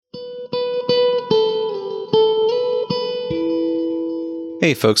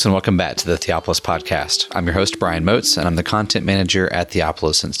Hey folks, and welcome back to the Theopolis Podcast. I'm your host, Brian Moats, and I'm the content manager at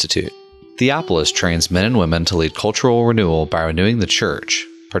Theopolis Institute. Theopolis trains men and women to lead cultural renewal by renewing the church.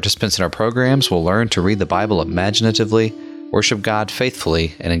 Participants in our programs will learn to read the Bible imaginatively, worship God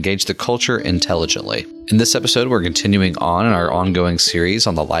faithfully, and engage the culture intelligently. In this episode, we're continuing on in our ongoing series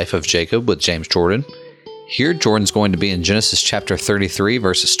on the life of Jacob with James Jordan. Here, Jordan's going to be in Genesis chapter 33,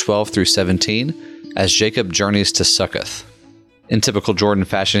 verses 12 through 17, as Jacob journeys to Succoth. In typical Jordan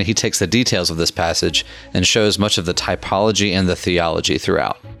fashion, he takes the details of this passage and shows much of the typology and the theology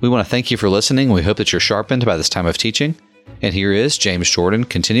throughout. We want to thank you for listening. We hope that you're sharpened by this time of teaching. And here is James Jordan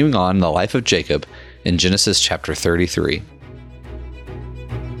continuing on in the life of Jacob in Genesis chapter 33.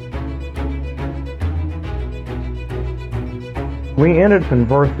 We ended in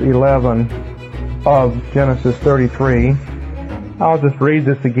verse 11 of Genesis 33. I'll just read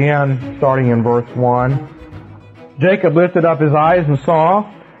this again, starting in verse 1. Jacob lifted up his eyes and saw,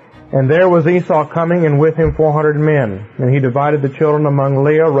 and there was Esau coming, and with him 400 men. And he divided the children among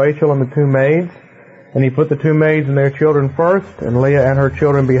Leah, Rachel, and the two maids. And he put the two maids and their children first, and Leah and her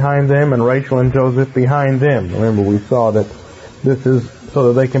children behind them, and Rachel and Joseph behind them. Remember, we saw that this is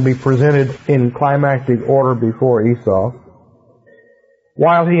so that they can be presented in climactic order before Esau,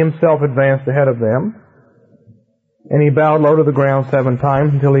 while he himself advanced ahead of them. And he bowed low to the ground 7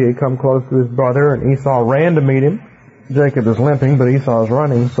 times until he had come close to his brother, and Esau ran to meet him. Jacob is limping, but Esau is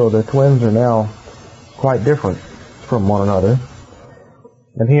running, so the twins are now quite different from one another.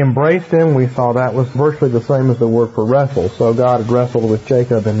 And he embraced him. We saw that was virtually the same as the word for wrestle. So God had wrestled with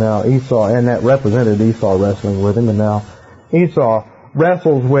Jacob, and now Esau, and that represented Esau wrestling with him, and now Esau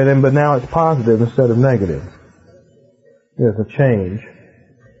wrestles with him, but now it's positive instead of negative. There's a change.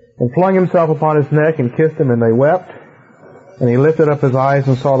 And flung himself upon his neck and kissed him, and they wept. And he lifted up his eyes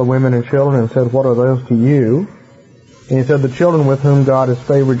and saw the women and children and said, "What are those to you?" And he said, "The children with whom God has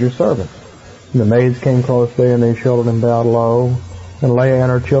favored your servants." And the maids came close, they and their children, and bowed low. And Leah and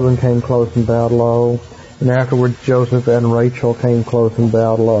her children came close and bowed low. And afterwards Joseph and Rachel came close and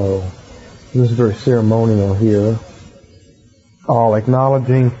bowed low. This is very ceremonial here, all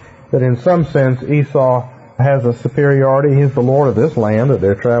acknowledging that in some sense Esau has a superiority. He's the Lord of this land that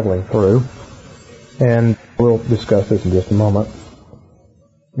they're traveling through. And we'll discuss this in just a moment.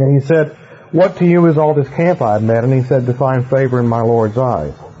 And he said, "What to you is all this camp I have met?" And he said, "To find favor in my Lord's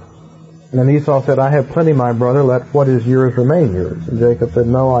eyes." And then Esau said, "I have plenty, my brother. Let what is yours remain yours." And Jacob said,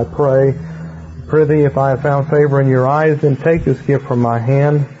 "No, I prithee, if I have found favor in your eyes, then take this gift from my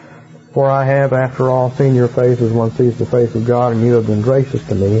hand. For I have, after all, seen your face as one sees the face of God, and you have been gracious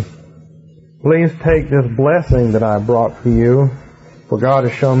to me. Please take this blessing that I brought for you, for God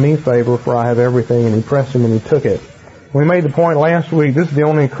has shown me favor, for I have everything." And he pressed him, and he took it. We made the point last week, this is the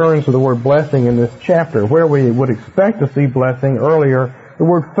only occurrence of the word blessing in this chapter. Where we would expect to see blessing earlier, the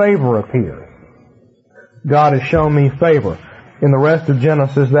word favor appears. God has shown me favor. In the rest of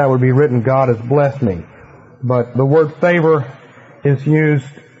Genesis, that would be written, God has blessed me. But the word favor is used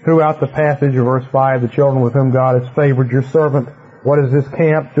throughout the passage of verse 5, "The children with whom God has favored your servant." What is this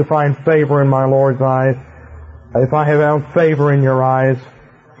camp? To find favor in my Lord's eyes. If I have found favor in your eyes.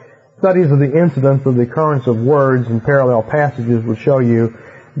 Studies of the incidents of the occurrence of words in parallel passages would show you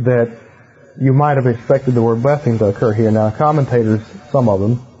that you might have expected the word blessing to occur here. Now, commentators, some of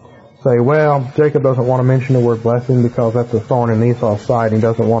them, say, well, Jacob doesn't want to mention the word blessing because that's a thorn in Esau's side, and he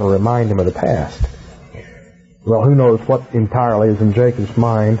doesn't want to remind him of the past. Well, who knows what entirely is in Jacob's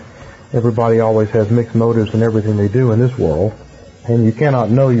mind. Everybody always has mixed motives in everything they do in this world, and you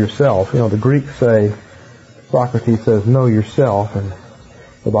cannot know yourself. You know, the Greeks say, Socrates says, know yourself, and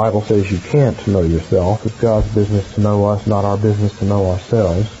the Bible says you can't know yourself. It's God's business to know us, not our business to know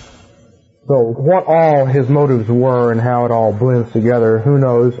ourselves. So what all his motives were and how it all blends together, who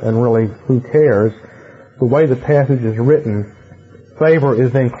knows, and really who cares? The way the passage is written, favor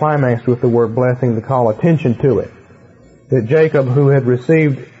is then climaxed with the word blessing to call attention to it. That Jacob, who had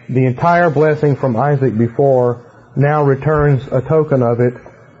received the entire blessing from Isaac before, now returns a token of it,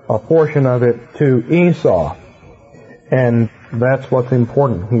 a portion of it, to Esau. And that's what's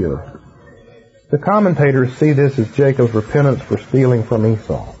important here. The commentators see this as Jacob's repentance for stealing from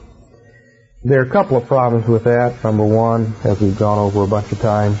Esau. There are a couple of problems with that. Number one, as we've gone over a bunch of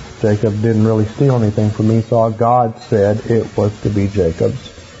times, Jacob didn't really steal anything from Esau. God said it was to be Jacob's,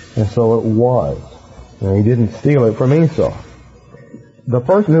 and so it was. And he didn't steal it from Esau. The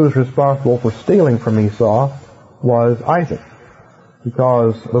person who was responsible for stealing from Esau was Isaac,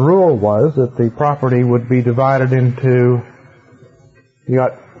 because the rule was that the property would be divided into, you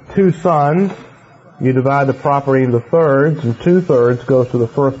got 2 sons, you divide the property into thirds, and 2/3 goes to the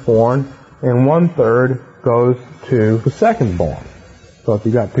firstborn, and 1/3 goes to the secondborn. So if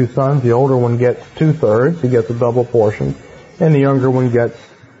you've got two sons, the older one gets 2/3, he gets a double portion, and the younger one gets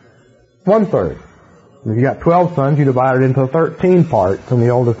 1/3. If you got 12 sons, you divide it into 13 parts, and the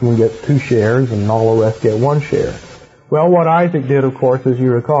oldest one gets 2 shares, and all the rest get 1 share. Well, what Isaac did, of course, as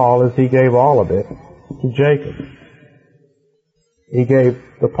you recall, is he gave all of it to Jacob. He gave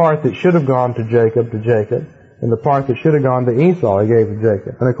the part that should have gone to Jacob, and the part that should have gone to Esau, he gave to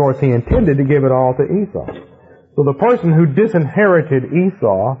Jacob. And of course, he intended to give it all to Esau. So the person who disinherited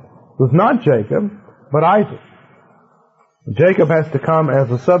Esau was not Jacob, but Isaac. Jacob has to come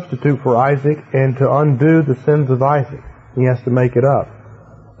as a substitute for Isaac and to undo the sins of Isaac. He has to make it up.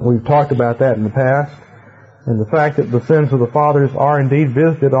 We've talked about that in the past. And the fact that the sins of the fathers are indeed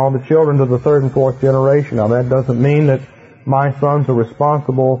visited on the children to the 3rd and 4th generation. Now that doesn't mean that my sons are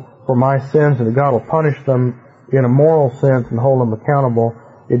responsible for my sins and that God will punish them in a moral sense and hold them accountable.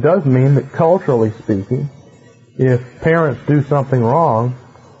 It does mean that culturally speaking, if parents do something wrong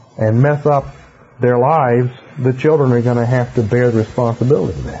and mess up their lives, the children are going to have to bear the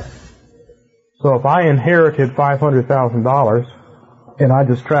responsibility of that. So if I inherited $500,000 and I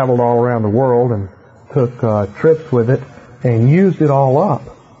just traveled all around the world and took trips with it and used it all up,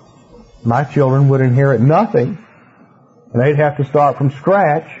 my children would inherit nothing, and they'd have to start from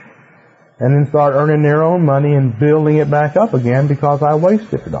scratch and then start earning their own money and building it back up again because I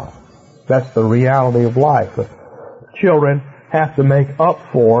wasted it all. That's the reality of life. But children have to make up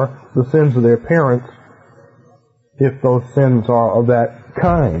for the sins of their parents if those sins are of that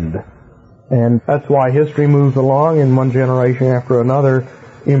kind. And that's why history moves along, and one generation after another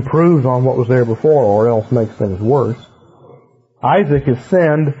improves on what was there before, or else makes things worse. Isaac has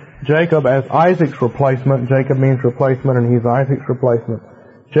sinned. Jacob as Isaac's replacement. Jacob means replacement, and he's Isaac's replacement.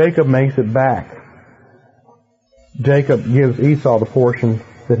 Jacob makes it back. Jacob gives Esau the portion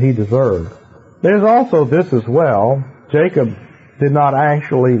that he deserved. There's also this as well. Jacob did not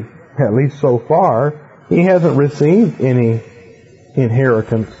actually, at least so far, he hasn't received any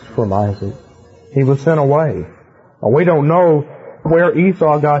inheritance from Isaac. He was sent away. We don't know where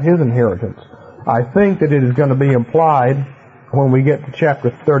Esau got his inheritance. I think that it is going to be implied when we get to chapter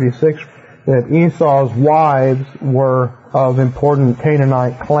 36 that Esau's wives were of important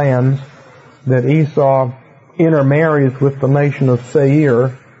Canaanite clans, that Esau intermarries with the nation of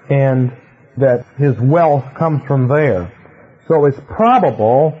Seir, and that his wealth comes from there. So it's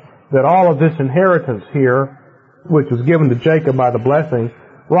probable that all of this inheritance here, which was given to Jacob by the blessing,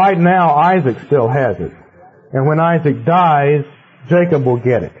 right now Isaac still has it. And when Isaac dies, Jacob will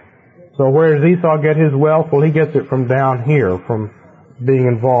get it. So where does Esau get his wealth? Well, he gets it from down here, from being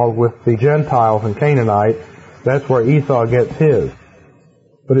involved with the Gentiles and Canaanites. That's where Esau gets his.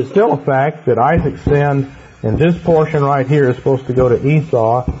 But it's still a fact that Isaac sinned, and this portion right here is supposed to go to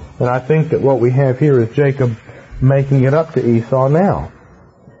Esau, and I think that what we have here is Jacob making it up to Esau now.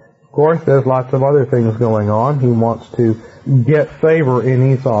 Of course, there's lots of other things going on. He wants to get favor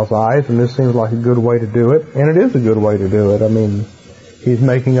in Esau's eyes, and this seems like a good way to do it, and it is a good way to do it. I mean, he's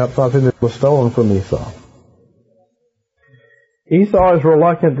making up something that was stolen from Esau. Esau is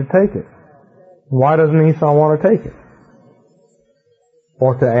reluctant to take it. Why doesn't Esau want to take it?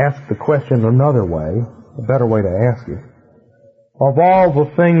 Or to ask the question another way, a better way to ask it. Of all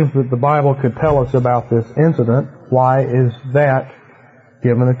the things that the Bible could tell us about this incident, why is that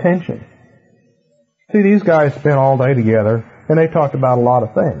given attention? See, these guys spent all day together, and they talked about a lot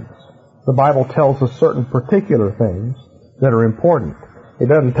of things. The Bible tells us certain particular things that are important. It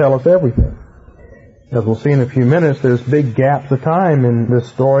doesn't tell us everything. As we'll see in a few minutes, there's big gaps of time in this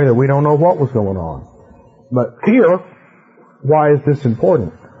story that we don't know what was going on. But here, why is this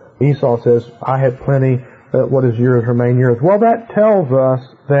important? Esau says, I had plenty, what is yours remain yours. Well, that tells us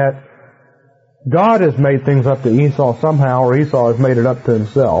that God has made things up to Esau somehow, or Esau has made it up to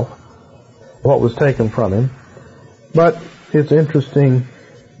himself, what was taken from him. But it's interesting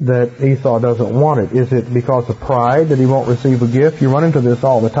that Esau doesn't want it. Is it because of pride that he won't receive a gift? You run into this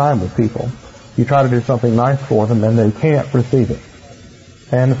all the time with people. You try to do something nice for them and they can't receive it.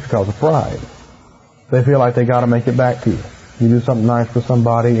 And it's because of pride. They feel like they got to make it back to you. You do something nice for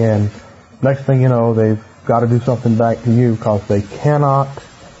somebody and next thing you know, they've got to do something back to you because they cannot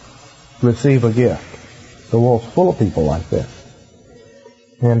receive a gift. The world's full of people like this.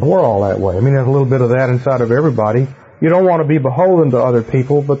 And we're all that way. I mean, there's a little bit of that inside of everybody. You don't want to be beholden to other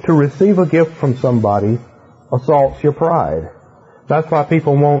people, but to receive a gift from somebody assaults your pride. That's why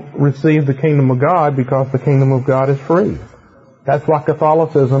people won't receive the kingdom of God, because the kingdom of God is free. That's why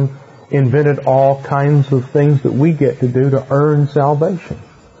Catholicism invented all kinds of things that we get to do to earn salvation.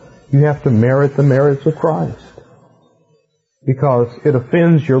 You have to merit the merits of Christ. because it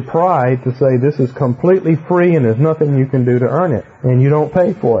offends your pride to say this is completely free and there's nothing you can do to earn it, and you don't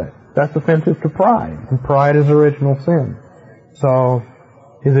pay for it. That's offensive to pride, and pride is original sin. So,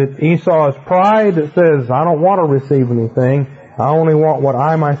 is it Esau's pride that says, I don't want to receive anything, I only want what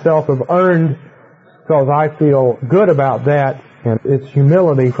I myself have earned because I feel good about that, and it's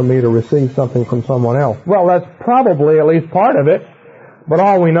humility for me to receive something from someone else? Well, that's probably at least part of it, but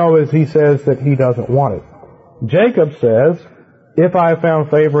all we know is he says that he doesn't want it. Jacob says, if I have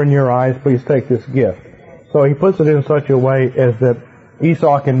found favor in your eyes, please take this gift. So he puts it in such a way as that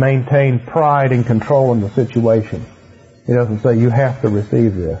Esau can maintain pride and control in the situation. He doesn't say, you have to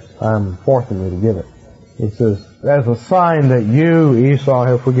receive this, I'm forcing you to give it. He says, as a sign that you, Esau,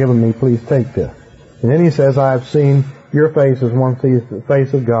 have forgiven me, please take this. And then he says, I have seen your face as one sees the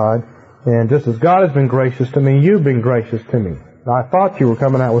face of God, and just as God has been gracious to me, you've been gracious to me. I thought you were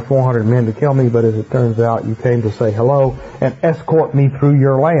coming out with 400 men to kill me, but as it turns out, you came to say hello and escort me through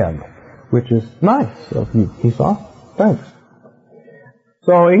your land, which is nice of you, Esau. Thanks.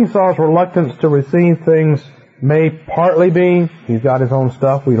 So Esau's reluctance to receive things may partly be, he's got his own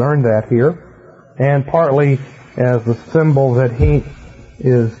stuff, we learned that here, and partly as the symbol that he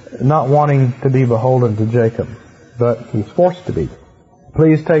is not wanting to be beholden to Jacob, but he's forced to be.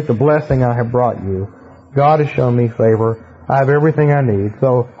 Please take the blessing I have brought you. God has shown me favor. I have everything I need.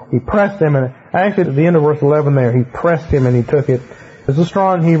 So he pressed him, and actually at the end of verse 11 there, he pressed him and he took it. It's a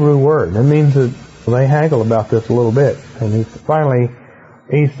strong Hebrew word. It means that they haggle about this a little bit. And finally,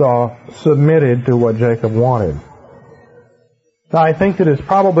 Esau submitted to what Jacob wanted. Now, I think that it's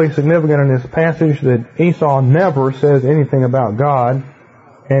probably significant in this passage that Esau never says anything about God,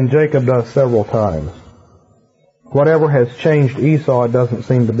 and Jacob does several times. Whatever has changed Esau, it doesn't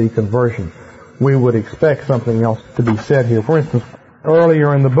seem to be conversion. We would expect something else to be said here. For instance,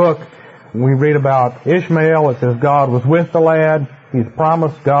 earlier in the book, we read about Ishmael. It says God was with the lad. He's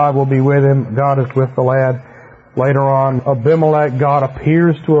promised God will be with him. God is with the lad. Later on, Abimelech, God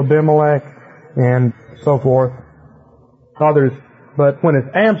appears to Abimelech, and so forth. Others, but when it's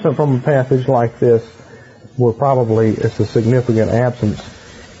absent from a passage like this, it's a significant absence.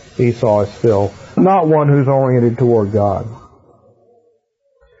 Esau is still not one who's oriented toward God.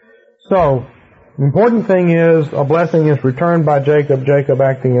 So, the important thing is, a blessing is returned by Jacob. Jacob,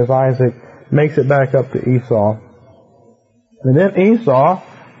 acting as Isaac, makes it back up to Esau. And then Esau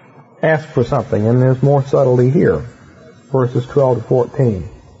asks for something, and there's more subtlety here. Verses 12 to 14.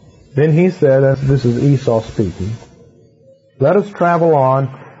 Then he said, this is Esau speaking, let us travel on,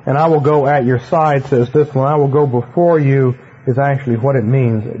 and I will go at your side, says this one. I will go before you is actually what it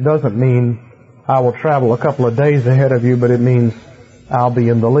means. It doesn't mean I will travel a couple of days ahead of you, but it means I'll be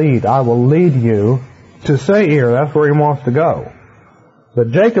in the lead. I will lead you to Seir. That's where he wants to go.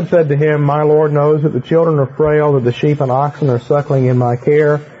 But Jacob said to him, my Lord knows that the children are frail, that the sheep and oxen are suckling in my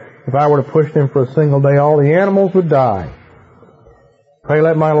care. If I were to push them for a single day, all the animals would die. Pray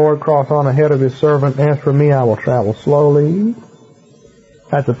let my Lord cross on ahead of his servant. As for me, I will travel slowly,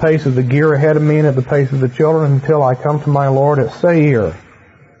 at the pace of the gear ahead of me and at the pace of the children, until I come to my Lord at Seir.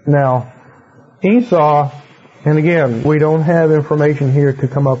 Now, Esau, and again, we don't have information here to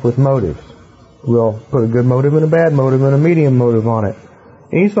come up with motives. We'll put a good motive and a bad motive and a medium motive on it.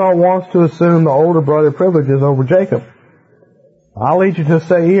 Esau wants to assume the older brother privileges over Jacob. I'll lead you to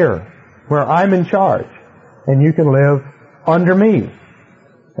Seir, where I'm in charge, and you can live under me.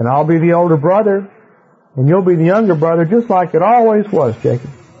 And I'll be the older brother, and you'll be the younger brother, just like it always was, Jacob.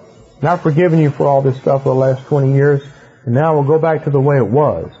 And I've forgiven you for all this stuff for the last 20 years, and now we'll go back to the way it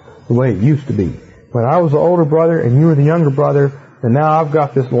was, the way it used to be. When I was the older brother and you were the younger brother, and now I've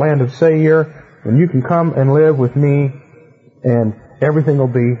got this land of Seir, and you can come and live with me, and everything will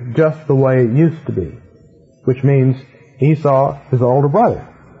be just the way it used to be. Which means Esau is the older brother.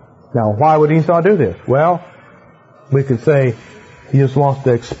 Now, why would Esau do this? Well, we could say he just wants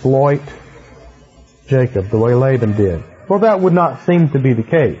to exploit Jacob the way Laban did. Well, that would not seem to be the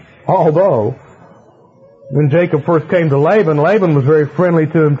case. Although, when Jacob first came to Laban, Laban was very friendly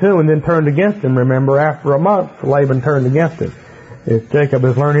to him too, and then turned against him. Remember, after a month, Laban turned against him. If Jacob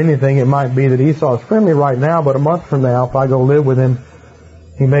has learned anything, it might be that Esau is friendly right now, but a month from now, if I go live with him,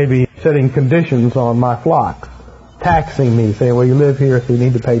 he may be setting conditions on my flocks, taxing me, saying, well, you live here, so you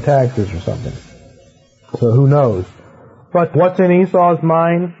need to pay taxes or something. So who knows? But what's in Esau's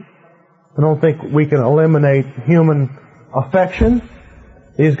mind? I don't think we can eliminate human affection.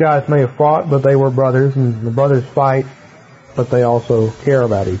 These guys may have fought, but they were brothers, and the brothers fight, but they also care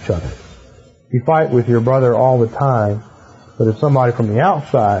about each other. You fight with your brother all the time, but if somebody from the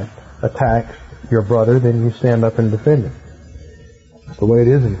outside attacks your brother, then you stand up and defend him. That's the way it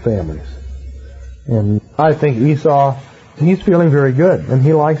is in families. And I think Esau he's feeling very good, and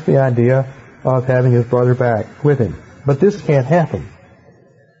he likes the idea of having his brother back with him. But this can't happen,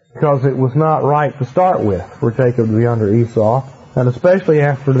 because it was not right to start with for Jacob to be under Esau, and especially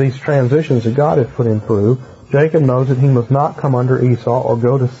after these transitions that God has put him through, Jacob knows that he must not come under Esau or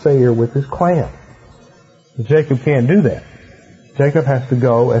go to Seir with his clan. Jacob can't do that. Jacob has to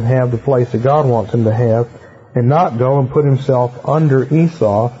go and have the place that God wants him to have, and not go and put himself under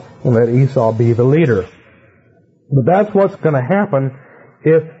Esau and let Esau be the leader. But that's what's going to happen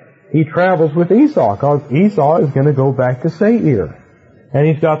if he travels with Esau, because Esau is going to go back to Seir. And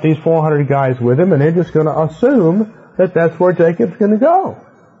he's got these 400 guys with him, and they're just going to assume that that's where Jacob's going to go.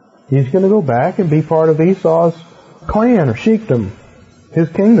 He's going to go back and be part of Esau's clan or sheikdom, his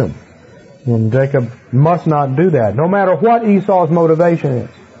kingdom. And Jacob must not do that, no matter what Esau's motivation is.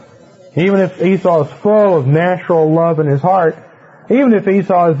 Even if Esau is full of natural love in his heart, even if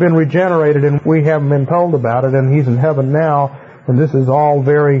Esau has been regenerated and we haven't been told about it, and he's in heaven now, and this is all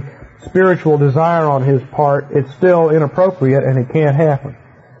very spiritual desire on his part, it's still inappropriate and it can't happen.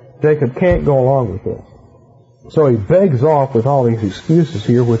 Jacob can't go along with this. So he begs off with all these excuses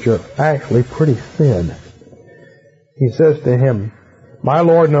here, which are actually pretty thin. He says to him, "My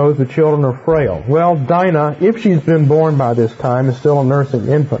Lord knows the children are frail." Well, Dinah, if she's been born by this time, is still a nursing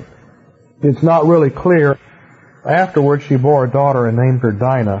infant. It's not really clear. Afterwards, she bore a daughter and named her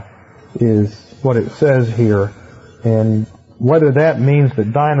Dinah, is what it says here. And whether that means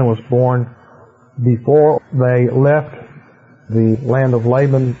that Dinah was born before they left the land of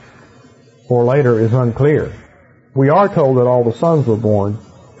Laban or later is unclear. We are told that all the sons were born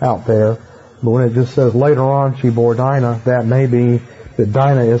out there, but when it just says later on she bore Dinah, that may be that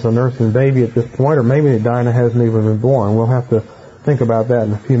Dinah is a nursing baby at this point, or maybe that Dinah hasn't even been born. We'll have to think about that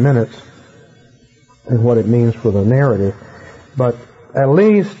in a few minutes and what it means for the narrative. But at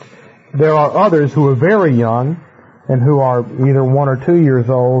least there are others who are very young and who are either 1 or 2 years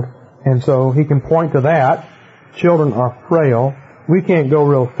old, and so he can point to that. Children are frail. We can't go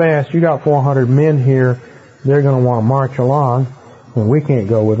real fast. You got 400 men here. They're going to want to march along, and we can't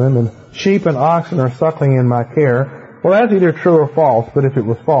go with them. And sheep and oxen are suckling in my care. Well, that's either true or false, but if it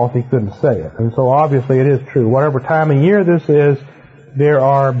was false, he couldn't say it. And so obviously it is true. Whatever time of year this is, there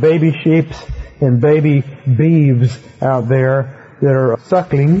are baby sheeps and baby beeves out there that are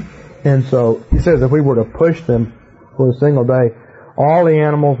suckling. And so he says if we were to push them for a single day, all the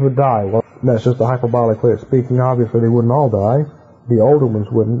animals would die. Well, that's just a hyperbolic way of speaking. Obviously they wouldn't all die. The older ones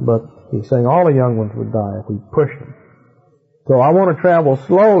wouldn't, but he's saying all the young ones would die if we pushed them. So I want to travel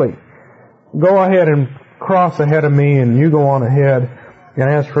slowly. Go ahead and cross ahead of me, and you go on ahead. And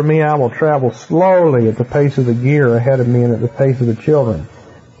as for me, I will travel slowly at the pace of the gear ahead of me and at the pace of the children.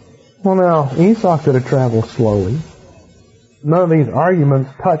 Well, now, Esau could have traveled slowly. None of these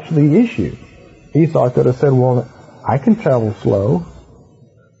arguments touch the issue. Esau could have said, well, I can travel slow.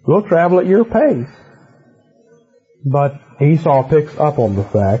 We'll travel at your pace. But Esau picks up on the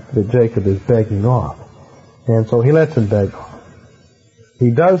fact that Jacob is begging off. And so he lets him beg off. He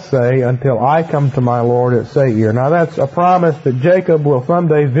does say, until I come to my Lord at Seir. Now that's a promise that Jacob will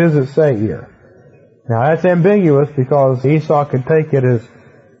someday visit Seir. Now that's ambiguous because Esau could take it as,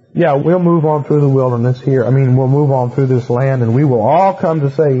 yeah, we'll move on through the wilderness here. We'll move on through this land and we will all come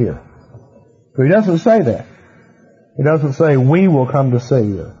to Seir. So he doesn't say that. He doesn't say we will come to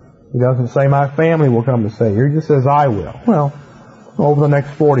Seir. He doesn't say my family will come to Seir. He just says I will. Well, over the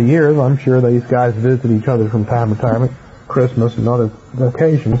next 40 years, I'm sure these guys visit each other from time to time, Christmas and other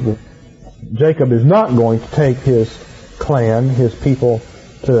occasions. But Jacob is not going to take his clan, his people,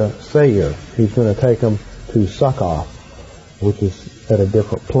 to Seir. He's going to take them to Succoth, which is at a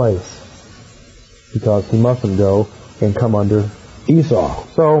different place, because he mustn't go and come under Esau.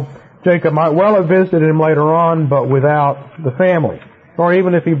 So Jacob might well have visited him later on, but without the family. Or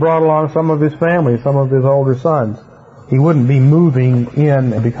even if he brought along some of his family, some of his older sons, he wouldn't be moving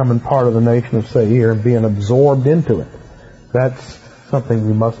in and becoming part of the nation of Seir and being absorbed into it. That's something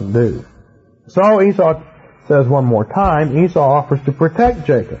we mustn't do. So Esau says one more time, Esau offers to protect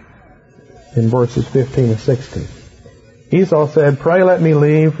Jacob in verses 15 and 16. Esau said, pray let me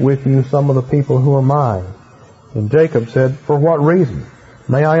leave with you some of the people who are mine. And Jacob said, for what reason?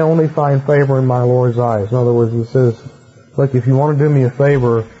 May I only find favor in my Lord's eyes. In other words, he says, look, if you want to do me a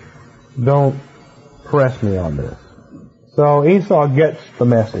favor, don't press me on this. So Esau gets the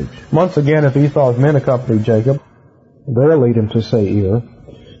message. Once again, if Esau's men accompany Jacob, they'll lead him to Seir.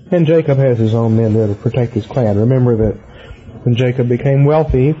 And Jacob has his own men there to protect his clan. Remember that when Jacob became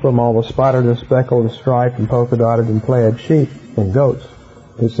wealthy from all the spotted and speckled and striped and polka-dotted and plaid sheep and goats,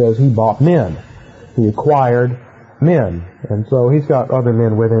 it says he bought men. He acquired men. And so he's got other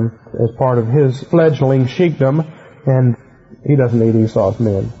men with him as part of his fledgling sheepdom. And He doesn't need Esau's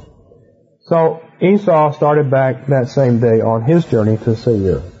men. So Esau started back that same day on his journey to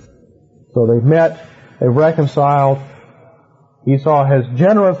Seir. So they've met, they've reconciled. Esau has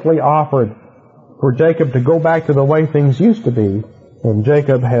generously offered for Jacob to go back to the way things used to be, and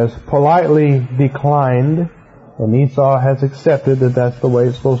Jacob has politely declined, and Esau has accepted that that's the way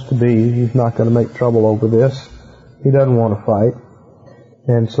it's supposed to be. He's not going to make trouble over this. He doesn't want to fight.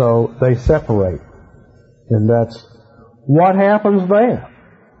 And so they separate. And that's what happens there.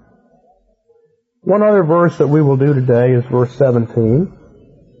 One other verse that we will do today is verse 17,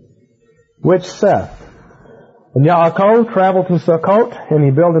 which saith, And Yaakov traveled to Sukkot, and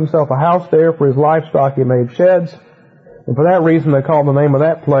he built himself a house there. For his livestock he made sheds. And for that reason they call the name of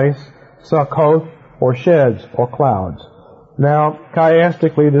that place Sukkot, or sheds, or clouds. Now,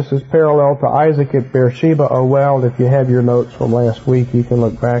 chiastically, this is parallel to Isaac at Beersheba, or well, if you have your notes from last week, you can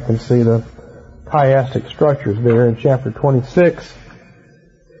look back and see the chiastic structures there in chapter 26.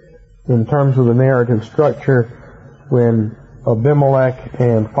 In terms of the narrative structure, when Abimelech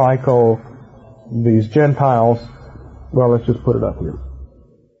and Phicol, these Gentiles, well, let's just put it up here.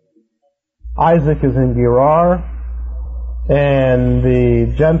 Isaac is in Gerar, and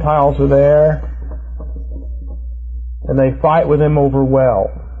the Gentiles are there, and they fight with him over well.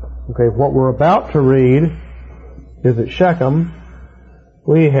 Okay, what we're about to read is at Shechem,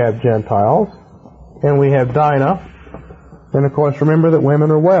 we have Gentiles, and we have Dinah, and of course remember that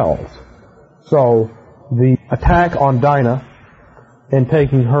women are wells. So the attack on Dinah and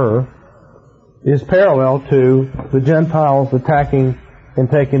taking her is parallel to the Gentiles attacking and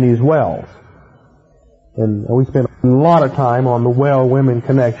taking these wells. And we spent a lot of time on the well-women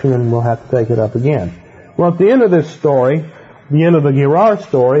connection, and we'll have to take it up again. Well, at the end of this story, the end of the Gerar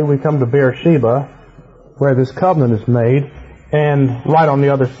story, we come to Beersheba, where this covenant is made, and right on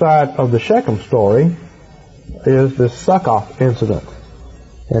the other side of the Shechem story is this Succoth incident.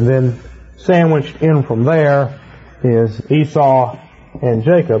 And then sandwiched in from there is Esau and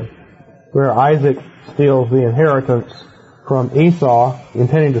Jacob, where Isaac steals the inheritance from Esau,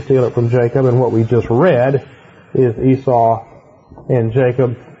 intending to steal it from Jacob, and what we just read is Esau and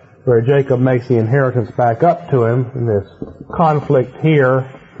Jacob, where Jacob makes the inheritance back up to him, and there's conflict here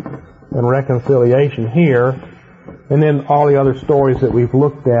and reconciliation here, and then all the other stories that we've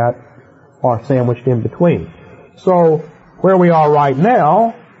looked at are sandwiched in between. So where we are right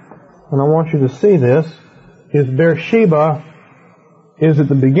now, and I want you to see this, is Beersheba is at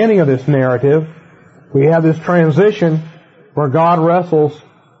the beginning of this narrative. We have this transition where God wrestles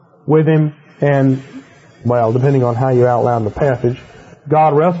with him and, well, depending on how you outline the passage,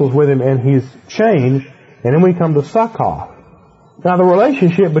 God wrestles with him and he's changed, and then we come to Succoth. Now the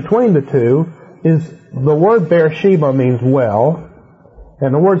relationship between the two is the word Beersheba means well,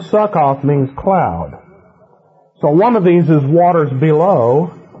 and the word Succoth means cloud. So one of these is waters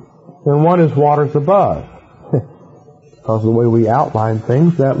below, and one is waters above. Because of the way we outline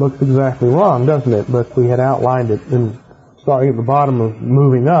things, that looks exactly wrong, doesn't it? But if we had outlined it and starting at the bottom and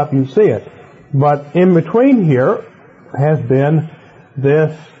moving up, you'd see it. But in between here has been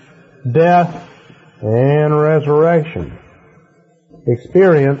this death and resurrection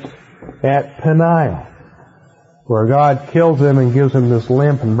experience at Peniel, where God kills him and gives him this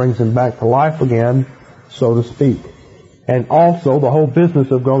limp and brings him back to life again, so to speak. And also the whole business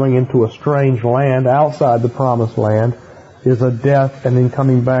of going into a strange land outside the promised land is a death and then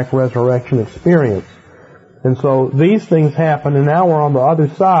coming back resurrection experience. And so these things happen, and now we're on the other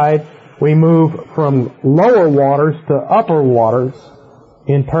side. We move from lower waters to upper waters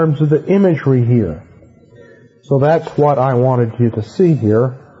in terms of the imagery here. So that's what I wanted you to see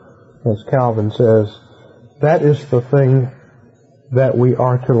here. As Calvin says, that is the thing that we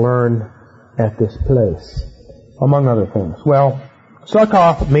are to learn at this place, among other things. Well,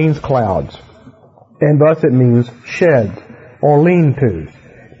 Succoth means clouds, and thus it means sheds or lean-tos,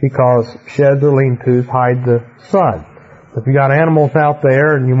 because sheds or lean-tos hide the sun. If you got animals out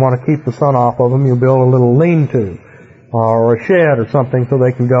there and you want to keep the sun off of them, you build a little lean-to or a shed or something so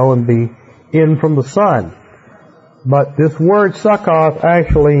they can go and be in from the sun. But this word Succoth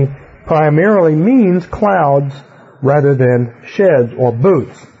actually primarily means clouds rather than sheds or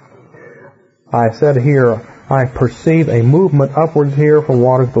booths. I said here, I perceive a movement upwards here from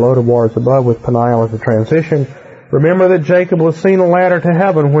waters below to waters above, with Peniel as a transition. Remember that Jacob was seen a ladder to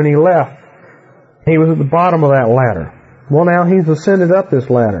heaven when he left. He was at the bottom of that ladder. Well, now he's ascended up this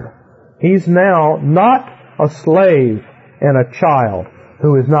ladder. He's now not a slave and a child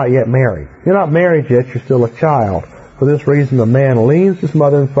who is not yet married. You're not married yet, you're still a child. For this reason, a man leaves his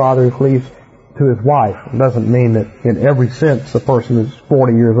mother and father and cleaves to his wife. It doesn't mean that in every sense a person is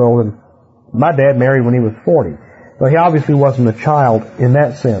 40 years old. And my dad married when he was 40. So he obviously wasn't a child in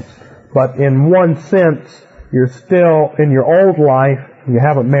that sense. But in one sense, you're still in your old life, you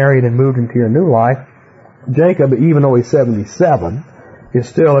haven't married and moved into your new life. Jacob, even though he's 77, is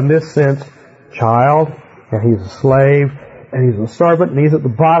still in this sense child, and he's a slave, and he's a servant, and he's at the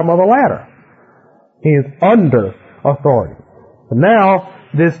bottom of the ladder. He is under authority. But now,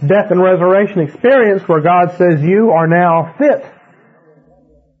 this death and resurrection experience where God says, you are now fit.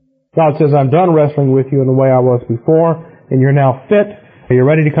 God says, I'm done wrestling with you in the way I was before, and you're now fit. You're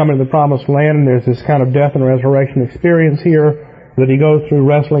ready to come into the promised land, and there's this kind of death and resurrection experience here that he goes through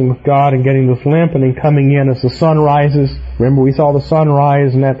wrestling with God and getting this limp, and then coming in as the sun rises. Remember, we saw the sun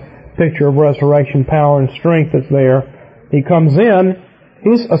rise and that picture of resurrection power and strength that's there. He comes in,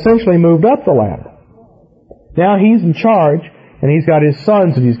 he's essentially moved up the ladder. Now he's in charge, and he's got his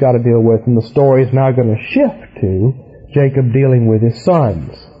sons that he's got to deal with, and the story is now going to shift to Jacob dealing with his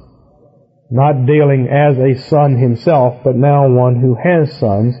sons. Not dealing as a son himself, but now one who has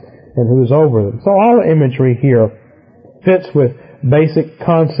sons and who is over them. So all the imagery here fits with basic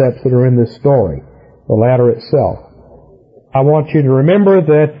concepts that are in this story, the ladder itself. I want you to remember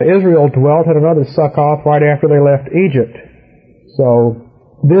that Israel dwelt at another Succoth right after they left Egypt. So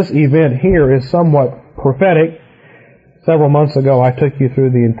this event here is somewhat prophetic. Several months ago I took you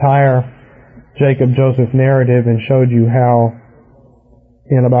through the entire Jacob-Joseph narrative and showed you how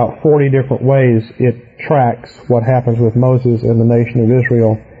in about 40 different ways it tracks what happens with Moses and the nation of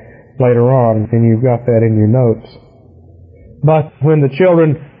Israel later on, and you've got that in your notes. But when the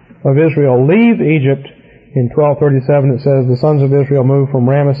children of Israel leave Egypt, in 1237 it says the sons of Israel moved from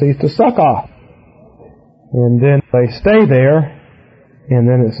Ramesses to Succoth. And then they stay there, and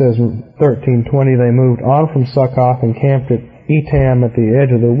then it says in 1320 they moved on from Succoth and camped at Etam at the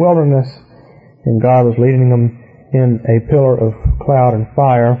edge of the wilderness, and God was leading them in a pillar of cloud and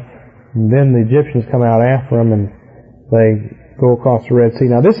fire. And then the Egyptians come out after them, and they go across the Red Sea.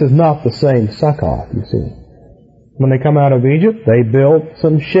 Now this is not the same Succoth, you see. When they come out of Egypt, they build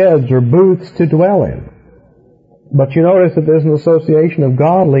some sheds or booths to dwell in. But you notice that there's an association of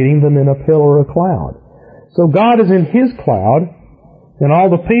God leading them in a pillar of cloud. So God is in His cloud, and all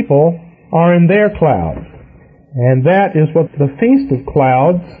the people are in their cloud. And that is what the Feast of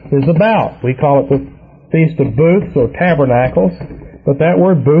Clouds is about. We call it the Feast of Booths or Tabernacles, but that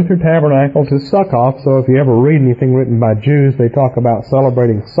word booth or tabernacles is Succoth, so if you ever read anything written by Jews, they talk about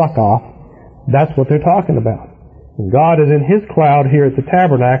celebrating Succoth. That's what they're talking about. And God is in His cloud here at the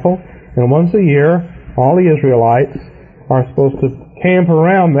tabernacle, and once a year, all the Israelites are supposed to camp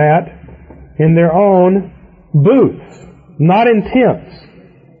around that in their own booths, not in tents.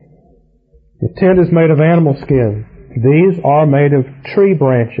 The tent is made of animal skin. These are made of tree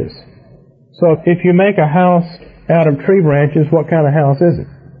branches. So if you make a house out of tree branches, what kind of house is it?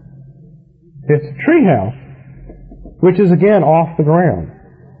 It's a tree house, which is again off the ground.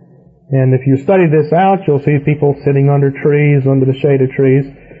 And if you study this out, you'll see people sitting under trees, under the shade of trees.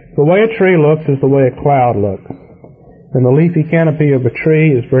 The way a tree looks is the way a cloud looks. And the leafy canopy of a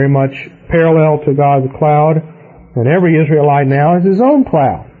tree is very much parallel to God's cloud. And every Israelite now is his own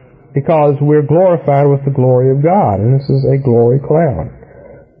cloud, because we're glorified with the glory of God. And this is a glory cloud.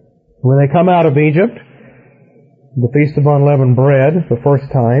 When they come out of Egypt, the Feast of Unleavened Bread, the first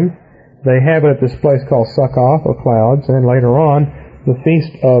time, they have it at this place called Succoth, or Clouds, and later on, the Feast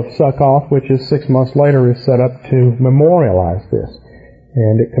of Succoth, which is 6 months later, is set up to memorialize this,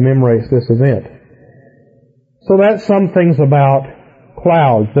 and it commemorates this event. So that's some things about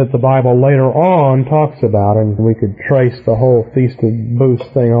clouds that the Bible later on talks about, and we could trace the whole Feast of Booths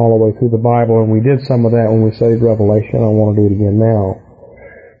thing all the way through the Bible, and we did some of that when we studied Revelation. I don't want to do it again now.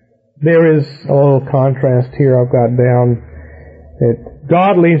 There is a little contrast here I've got down. That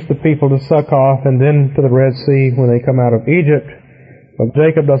God leads the people to Succoth and then to the Red Sea when they come out of Egypt. But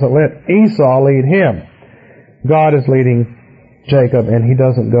Jacob doesn't let Esau lead him. God is leading Jacob, and he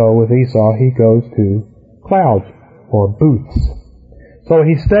doesn't go with Esau. He goes to clouds, or booths. So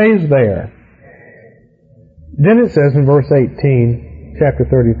he stays there. Then it says in verse 18, chapter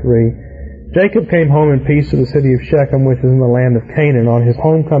 33, Jacob came home in peace to the city of Shechem, which is in the land of Canaan, on his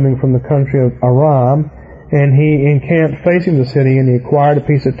homecoming from the country of Aram, and he encamped facing the city, and he acquired a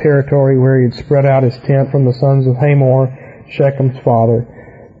piece of territory where he had spread out his tent from the sons of Hamor, Shechem's father,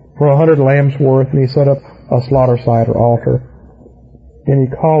 for 100 lambs worth, and he set up a slaughter site or altar. And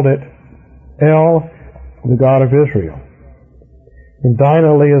he called it El, the God of Israel. And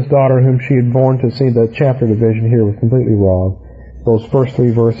Dinah, Leah's daughter, whom she had borne to see, the chapter division here was completely wrong. Those first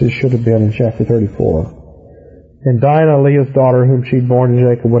 3 verses should have been in chapter 34. And Dinah, Leah's daughter, whom she had borne to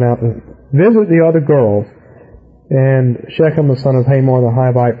Jacob, went out to visit the other girls. And Shechem, the son of Hamor, the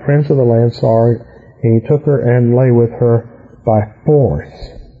Hivite, prince of the land, saw her, He took her and lay with her by force.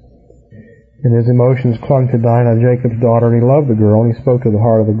 And his emotions clung to Dinah, Jacob's daughter, and he loved the girl, and he spoke to the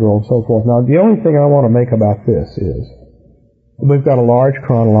heart of the girl, and so forth. Now, the only thing I want to make about this is we've got a large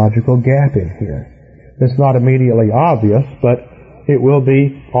chronological gap in here. It's not immediately obvious, but it will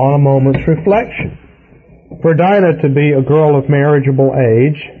be on a moment's reflection. For Dinah to be a girl of marriageable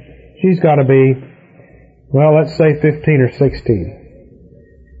age, she's got to be, well, let's say 15 or 16.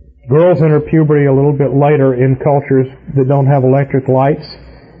 Girls enter puberty a little bit later in cultures that don't have electric lights.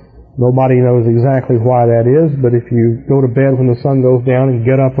 Nobody knows exactly why that is, but if you go to bed when the sun goes down and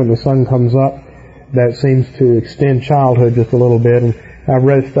get up when the sun comes up, that seems to extend childhood just a little bit. And I've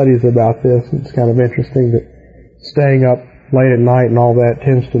read studies about this. It's kind of interesting that staying up late at night and all that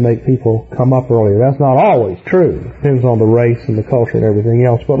tends to make people come up earlier. That's not always true. It depends on the race and the culture and everything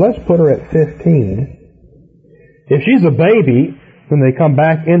else. But let's put her at 15. If she's a baby when they come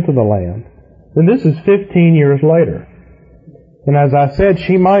back into the land, then this is 15 years later. And as I said,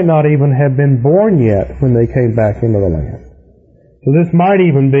 she might not even have been born yet when they came back into the land. So this might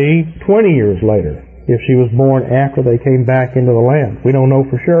even be 20 years later if she was born after they came back into the land. We don't know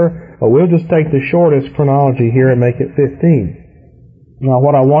for sure, but we'll just take the shortest chronology here and make it 15. Now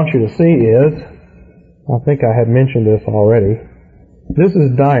what I want you to see is, I think I had mentioned this already, this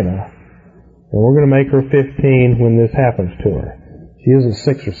is Dinah, and we're going to make her 15 when this happens to her. She isn't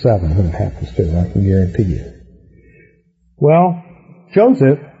 6 or 7 when it happens to her, I can guarantee you. Well,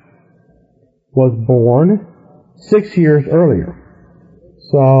 Joseph was born 6 years earlier.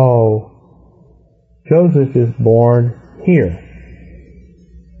 So, Joseph is born here.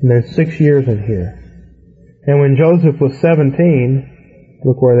 And there's 6 years in here. And when Joseph was 17,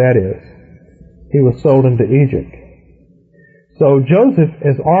 look where that is. He was sold into Egypt. So Joseph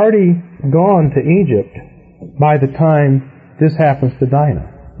has already gone to Egypt by the time this happens to Dinah.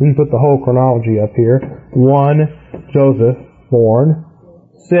 We can put the whole chronology up here. 1, Joseph, born.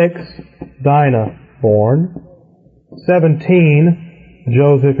 6, Dinah, born. 17,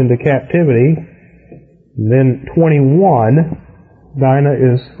 Joseph into captivity. Then 21,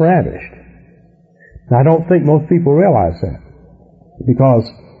 Dinah is ravished. Now, I don't think most people realize that. Because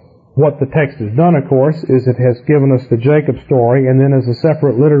what the text has done, of course, is it has given us the Jacob story, and then as a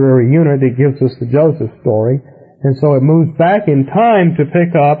separate literary unit, it gives us the Joseph story. And so it moves back in time to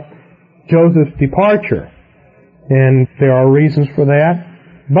pick up Joseph's departure. And there are reasons for that.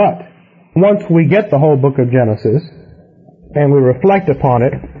 But once we get the whole book of Genesis and we reflect upon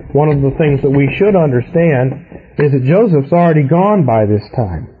it, one of the things that we should understand is that Joseph's already gone by this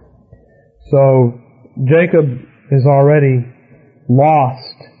time. So Jacob has already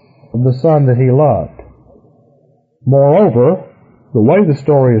lost the son that he loved. Moreover, the way the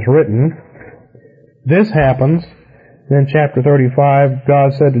story is written, this happens. Then chapter 35,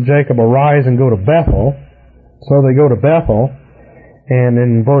 God said to Jacob, arise and go to Bethel. So they go to Bethel. And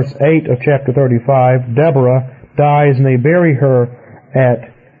in verse 8 of chapter 35, Deborah dies and they bury her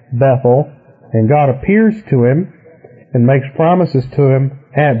at Bethel. And God appears to him and makes promises to him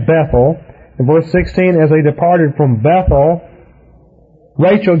at Bethel. In verse 16, as they departed from Bethel,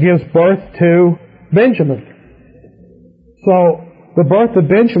 Rachel gives birth to Benjamin. So the birth of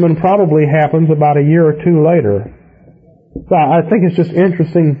Benjamin probably happens about a year or two later. So I think it's just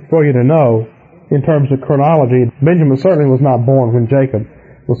interesting for you to know in terms of chronology. Benjamin certainly was not born when Jacob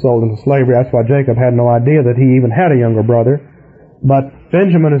was sold into slavery. That's why Jacob had no idea that he even had a younger brother. But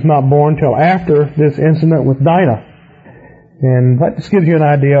Benjamin is not born till after this incident with Dinah. And that just gives you an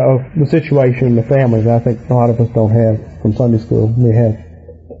idea of the situation in the family that I think a lot of us don't have from Sunday school. We have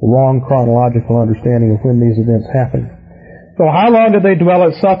a wrong chronological understanding of when these events happened. So how long did they dwell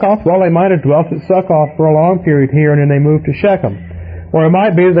at Succoth? Well, they might have dwelt at Succoth for a long period here, and then they moved to Shechem. Or it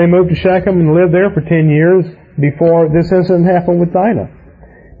might be that they moved to Shechem and lived there for 10 years before this incident happened with Dinah.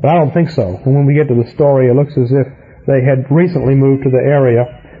 But I don't think so. And when we get to the story, it looks as if they had recently moved to the area.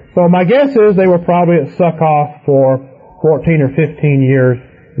 So my guess is they were probably at Succoth for 14 or 15 years,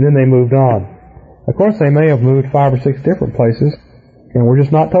 and then they moved on. Of course, they may have moved 5 or 6 different places, and we're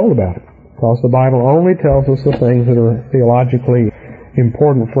just not told about it. Because the Bible only tells us the things that are theologically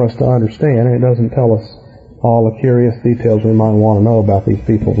important for us to understand, and it doesn't tell us all the curious details we might want to know about these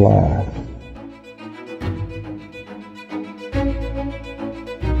people's lives.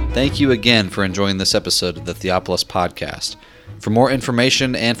 Thank you again for enjoying this episode of the Theopolis Podcast. For more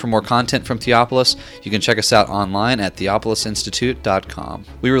information and for more content from Theopolis, you can check us out online at theopolisinstitute.com.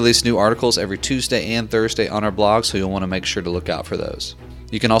 We release new articles every Tuesday and Thursday on our blog, so you'll want to make sure to look out for those.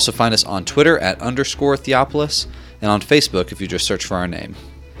 You can also find us on Twitter at _Theopolis and on Facebook if you just search for our name.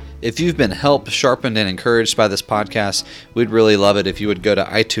 If you've been helped, sharpened, and encouraged by this podcast, we'd really love it if you would go to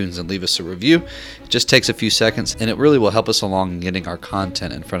iTunes and leave us a review. It just takes a few seconds, and it really will help us along in getting our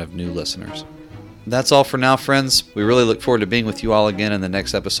content in front of new listeners. That's all for now, friends. We really look forward to being with you all again in the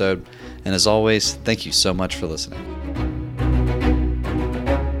next episode. And as always, thank you so much for listening.